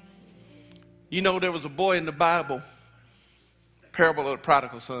 There was a boy in the Bible, parable of the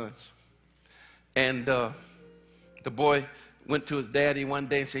prodigal sons. And the boy went to his daddy one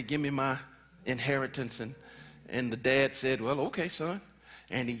day and said, give me my inheritance. And the dad said, well, okay, son.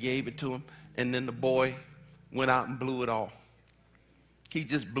 And he gave it to him. And then the boy went out and blew it all. He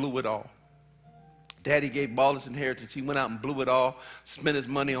just blew it all. Daddy gave him all his inheritance. He went out and blew it all, spent his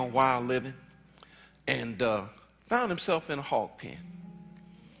money on wild living, and found himself in a hog pen.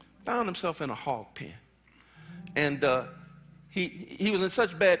 And he was in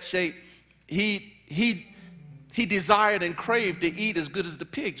such bad shape, he desired and craved to eat as good as the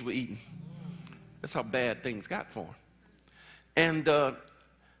pigs were eating. That's how bad things got for him. And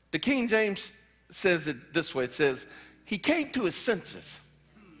the King James says it this way. It says, he came to his senses.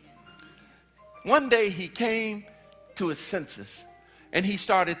 One day he came to his senses, and he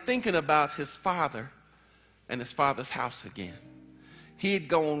started thinking about his father and his father's house again. He had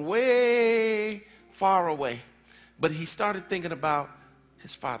gone way far away, but he started thinking about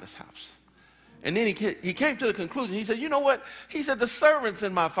his father's house. And then he came to the conclusion. He said, you know what? He said, the servants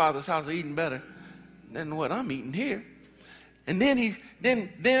in my father's house are eating better than what I'm eating here. And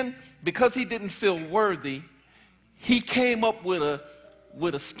then because he didn't feel worthy, he came up with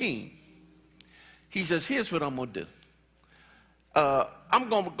a scheme. He says, here's what I'm going to do. I'm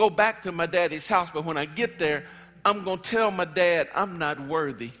going to go back to my daddy's house, but when I get there, I'm going to tell my dad I'm not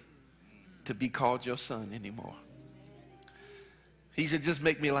worthy to be called your son anymore. He said, just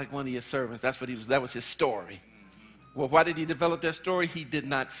make me like one of your servants. That was his story. Well, why did he develop that story? He did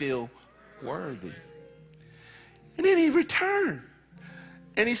not feel worthy. And then he returned,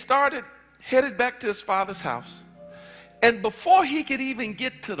 and he headed back to his father's house. And before he could even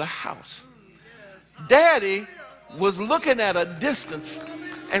get to the house, Daddy was looking at a distance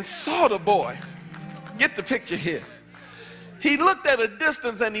and saw the boy. Get the picture here. He looked at a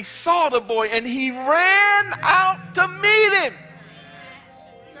distance and he saw the boy, and he ran out to meet him.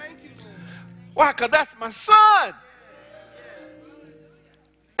 Why? Because that's my son.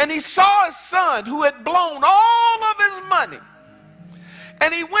 And he saw his son who had blown all of his money.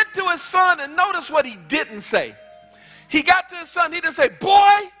 And he went to his son, and notice what he didn't say. He got to his son, he didn't say, boy,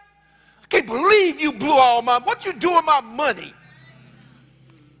 I can't believe you blew all my money. What you do with my money?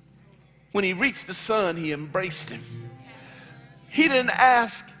 When he reached the son, he embraced him. He didn't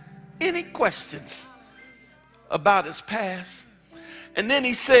ask any questions about his past. And then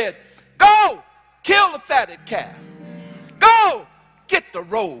he said, go kill the fatted calf. Go get the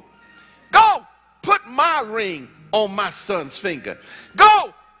robe. Go put my ring on my son's finger.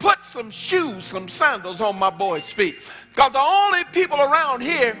 Go put some shoes, some sandals on my boy's feet. Because the only people around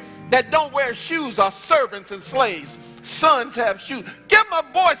here that don't wear shoes are servants and slaves. Sons have shoes. Give my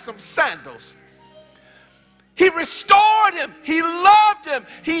boy some sandals. He restored him. He loved him.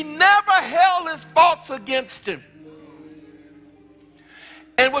 He never held his faults against him.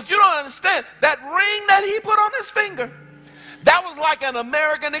 And what you don't understand, that ring that he put on his finger, that was like an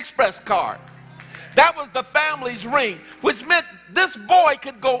American Express card. That was the family's ring, which meant this boy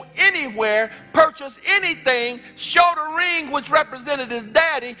could go anywhere, purchase anything, show the ring which represented his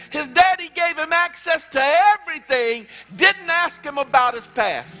daddy. His daddy gave him access to everything, didn't ask him about his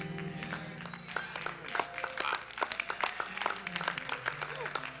past.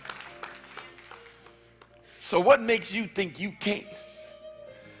 So what makes you think you can't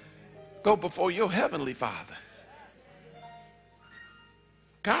go before your heavenly Father?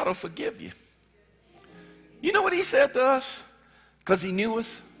 God will forgive you. You know what he said to us? Because he knew us.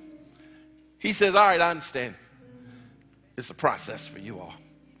 He says, all right, I understand. It's a process for you all.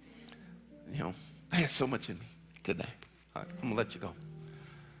 You know, I had so much in me today. All right, I'm going to let you go.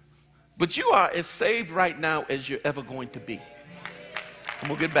 But you are as saved right now as you're ever going to be. I'm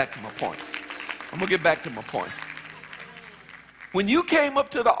going to get back to my point. When you came up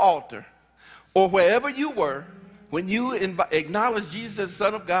to the altar, or wherever you were, when you acknowledged Jesus as the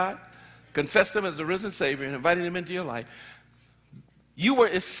Son of God, confessed him as the risen Savior, and invited him into your life, you were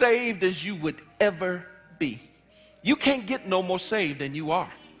as saved as you would ever be. You can't get no more saved than you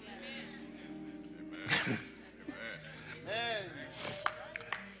are.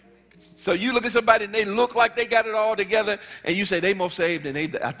 So you look at somebody and they look like they got it all together, and you say they more saved than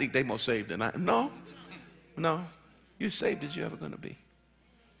I think they more saved than I. No. You're saved as you're ever going to be.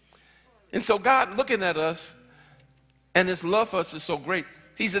 And so God looking at us, and his love for us is so great.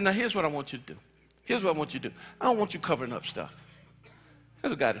 He said, now here's what I want you to do. Here's what I want you to do. I don't want you covering up stuff.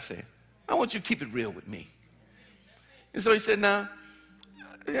 That's what God is saying. I want you to keep it real with me. And so he said, now,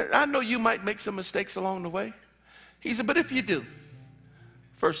 I know you might make some mistakes along the way. He said, but if you do,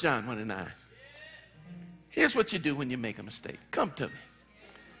 1 John 1:9, here's what you do when you make a mistake. Come to me.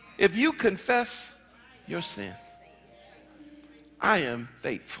 If you confess your sin, I am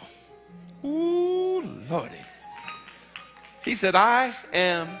faithful. Ooh, Lordy. He said, I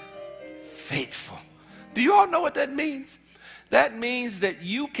am faithful. Do you all know what that means? That means that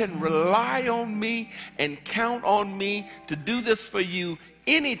you can rely on me and count on me to do this for you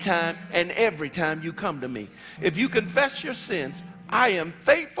anytime and every time you come to me. If you confess your sins, I am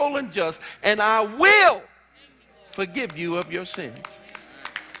faithful and just, and I will forgive you of your sins.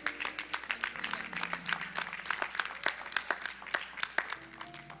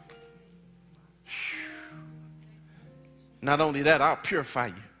 Not only that, I'll purify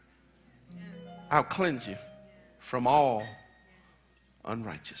you. I'll cleanse you from all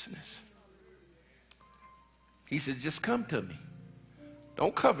unrighteousness. He said, just come to me.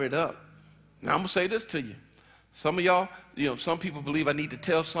 Don't cover it up. Now, I'm going to say this to you. Some of y'all, some people believe I need to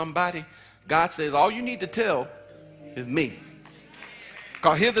tell somebody. God says, all you need to tell is me.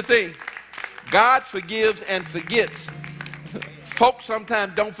 Because here's the thing. God forgives and forgets. Folks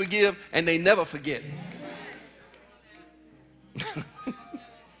sometimes don't forgive and they never forget.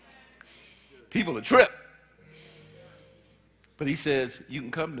 People are tripped. But he says, you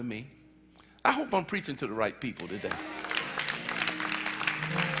can come to me. I hope I'm preaching to the right people today.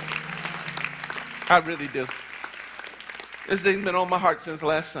 I really do. This thing's been on my heart since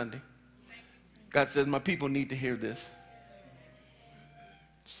last Sunday. God says, my people need to hear this.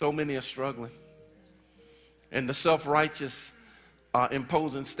 So many are struggling. And the self-righteous are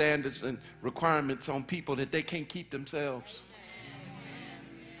imposing standards and requirements on people that they can't keep themselves.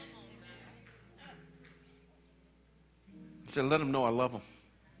 He said, let them know I love them.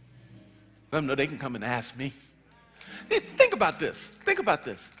 Let them know they can come and ask me. Think about this. Think about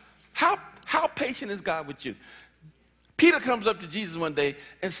this. How patient is God with you? Peter comes up to Jesus one day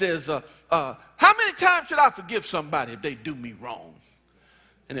and says, how many times should I forgive somebody if they do me wrong?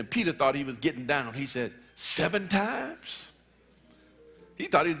 And then Peter thought he was getting down. He said, 7 times? He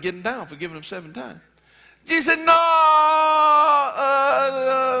thought he was getting down, forgiving him 7 times. Jesus said, no,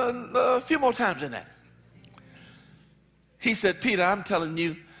 a few more times than that. He said, Peter, I'm telling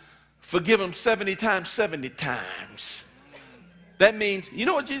you, forgive him 70 times, 70 times. That means, you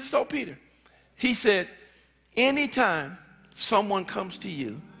know what Jesus told Peter? He said, anytime someone comes to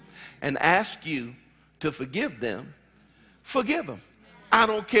you and asks you to forgive them, forgive them. I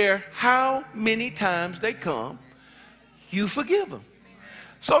don't care how many times they come, you forgive them.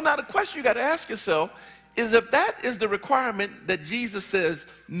 So now the question you got to ask yourself is, if that is the requirement that Jesus says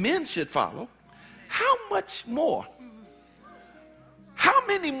men should follow, how much more? How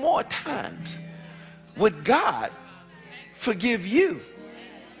many more times would God forgive you?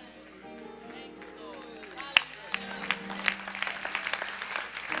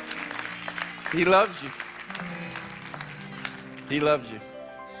 He loves you. He loves you.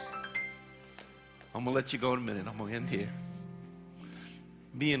 I'm going to let you go in a minute. I'm going to end here.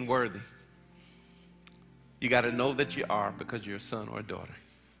 Being worthy. You got to know that you are, because you're a son or a daughter.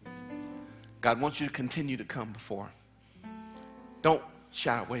 God wants you to continue to come before him. Don't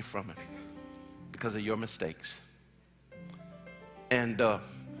shy away from him because of your mistakes. And,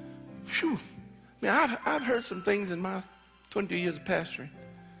 man, I've heard some things in my 22 years of pastoring.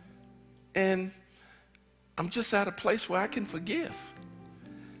 And I'm just at a place where I can forgive.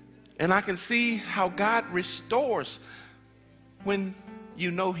 And I can see how God restores when you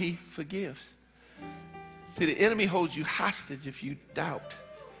know he forgives. See, the enemy holds you hostage if you doubt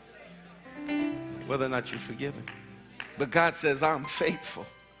whether or not you're forgiven. But God says, I'm faithful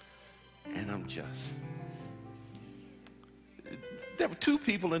and I'm just. There were two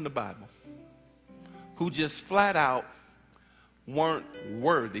people in the Bible who just flat out weren't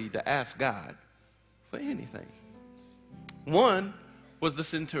worthy to ask God for anything. One was the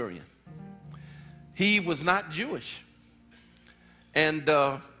centurion. He was not Jewish. And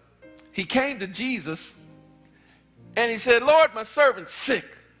he came to Jesus and he said, Lord, my servant's sick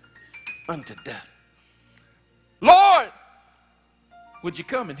unto death. Lord, would you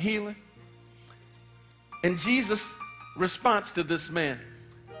come and heal him? And Jesus' response to this man,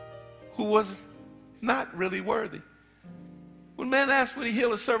 who was not really worthy. When man asked, would he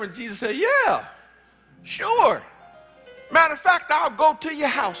heal his servant, Jesus said, yeah, sure. Matter of fact, I'll go to your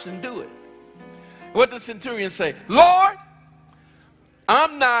house and do it. What did the centurion say? Lord,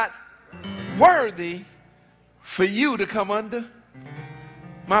 I'm not worthy for you to come under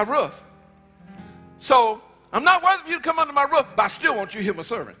my roof. So, I'm not worthy for you to come under my roof, but I still want you to heal my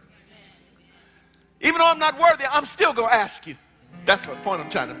servant. Even though I'm not worthy, I'm still going to ask you. That's the point I'm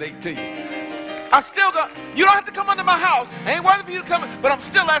trying to make to you. You don't have to come under my house. I ain't worthy for you to come in, but I'm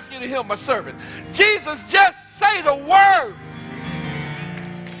still asking you to heal my servant. Jesus, just say the word.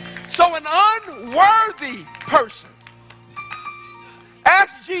 So an unworthy person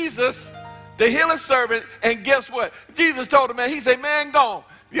asked Jesus to heal his servant, and guess what? Jesus told the man, he said, man, gone.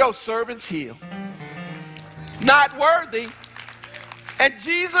 Your servant's healed. Not worthy. And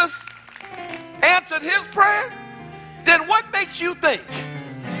Jesus answered his prayer. Then what makes you think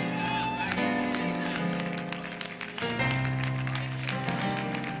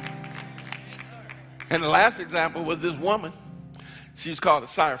And the last example was this woman. She's called a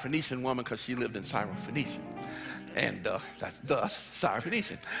Syrophoenician woman because she lived in Syrophoenicia. And that's thus,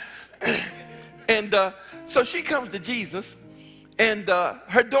 Syrophoenician. And so she comes to Jesus, and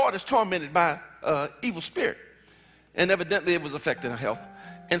her daughter's tormented by evil spirit. And evidently it was affecting her health.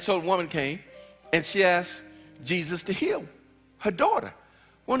 And so the woman came, and she asked Jesus to heal her daughter.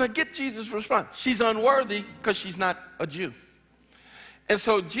 When I get Jesus' response, she's unworthy because she's not a Jew. And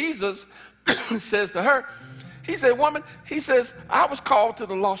so Jesus says to her, he said, woman, he says, I was called to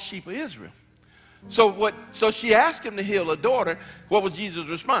the lost sheep of Israel. So she asked him to heal her daughter. What was Jesus'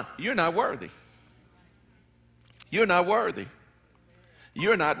 response? You're not worthy. You're not worthy.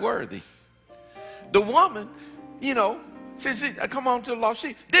 You're not worthy. The woman, you know, says, come on to the lost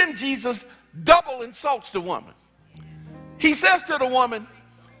sheep. Then Jesus double insults the woman. He says to the woman,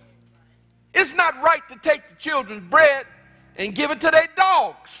 it's not right to take the children's bread and give it to their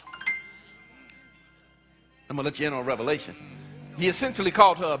dogs. I'm going to let you in on Revelation. He essentially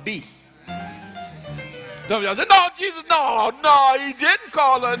called her a bee. Some of y'all said, no, Jesus, no, he didn't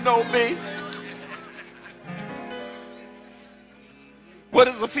call her no bee. What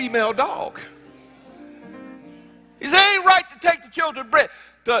is a female dog? He said, it ain't right to take the children's bread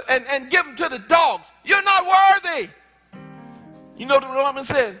and give them to the dogs. You're not worthy. You know what the woman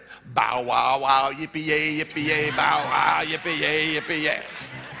said? Bow, wow, wow, yippee-yay, yippee-yay, bow, wow, yippee-yay, yippee-yay.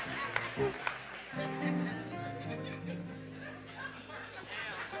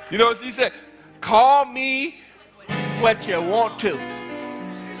 You know what she said? Call me what you want to.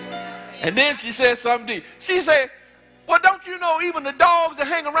 And then she said something deep. She said, well, don't you know even the dogs that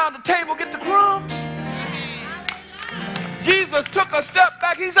hang around the table get the crumbs? Jesus took a step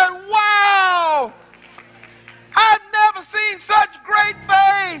back. He said, wow, I've never seen such great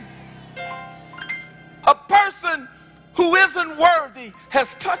faith. A person who isn't worthy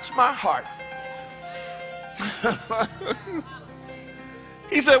has touched my heart.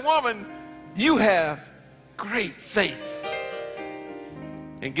 He said, woman, you have great faith.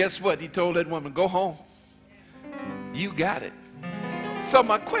 And guess what? He told that woman, go home. You got it. So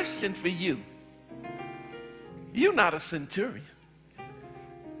my question for you, you're not a centurion.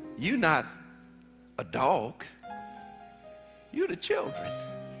 You're not a dog. You're the children.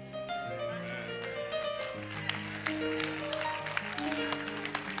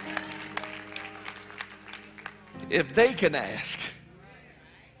 If they can ask,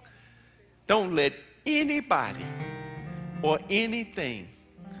 don't let anybody or anything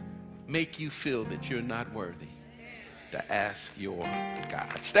make you feel that you're not worthy to ask your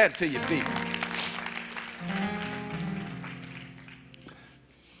God. Stand to your feet.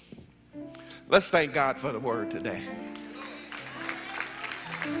 Let's thank God for the word today.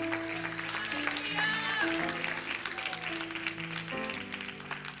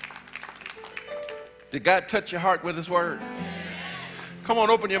 Did God touch your heart with his word? Come on,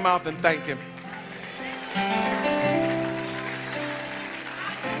 open your mouth and thank him.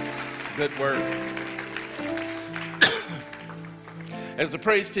 It's a good word. As the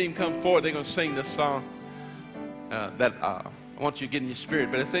praise team come forward, they're going to sing this song that I want you to get in your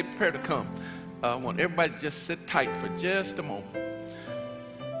spirit. But as they prepare to come, I want everybody to just sit tight for just a moment.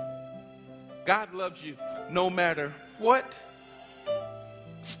 God loves you no matter what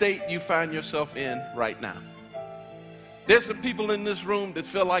state you find yourself in right now. There's some people in this room that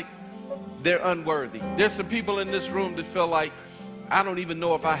feel like they're unworthy. There's some people in this room that feel like, I don't even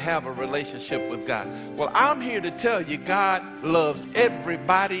know if I have a relationship with God. Well, I'm here to tell you, God loves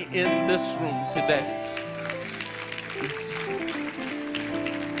everybody in this room today.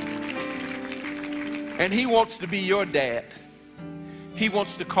 And he wants to be your dad. He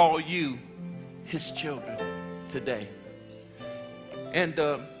wants to call you his children today. And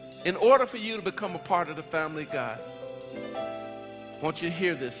in order for you to become a part of the family of God, I want you to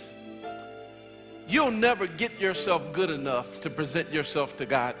hear this. You'll never get yourself good enough to present yourself to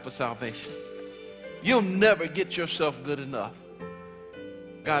God for salvation. You'll never get yourself good enough.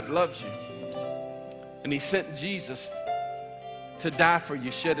 God loves you. And he sent Jesus to die for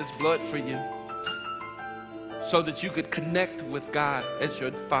you, shed his blood for you, so that you could connect with God as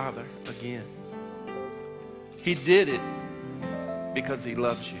your Father again. He did it because he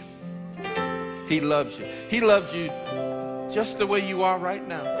loves you. He loves you. He loves you just the way you are right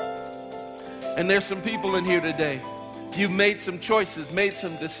now. And there's some people in here today. You've made some choices, made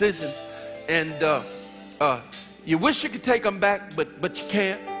some decisions, and you wish you could take them back, but you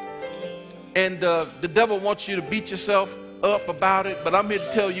can't. And the devil wants you to beat yourself up about it, but I'm here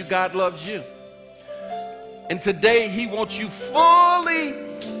to tell you God loves you. And today he wants you fully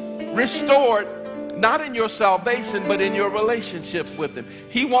restored, not in your salvation, but in your relationship with him.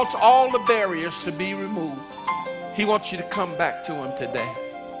 He wants all the barriers to be removed. He wants you to come back to him today.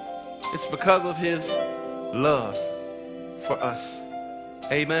 It's because of his love for us.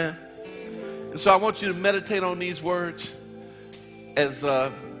 Amen. And so I want you to meditate on these words as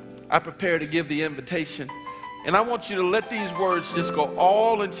I prepare to give the invitation. And I want you to let these words just go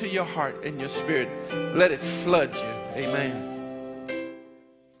all into your heart and your spirit. Let it flood you. Amen.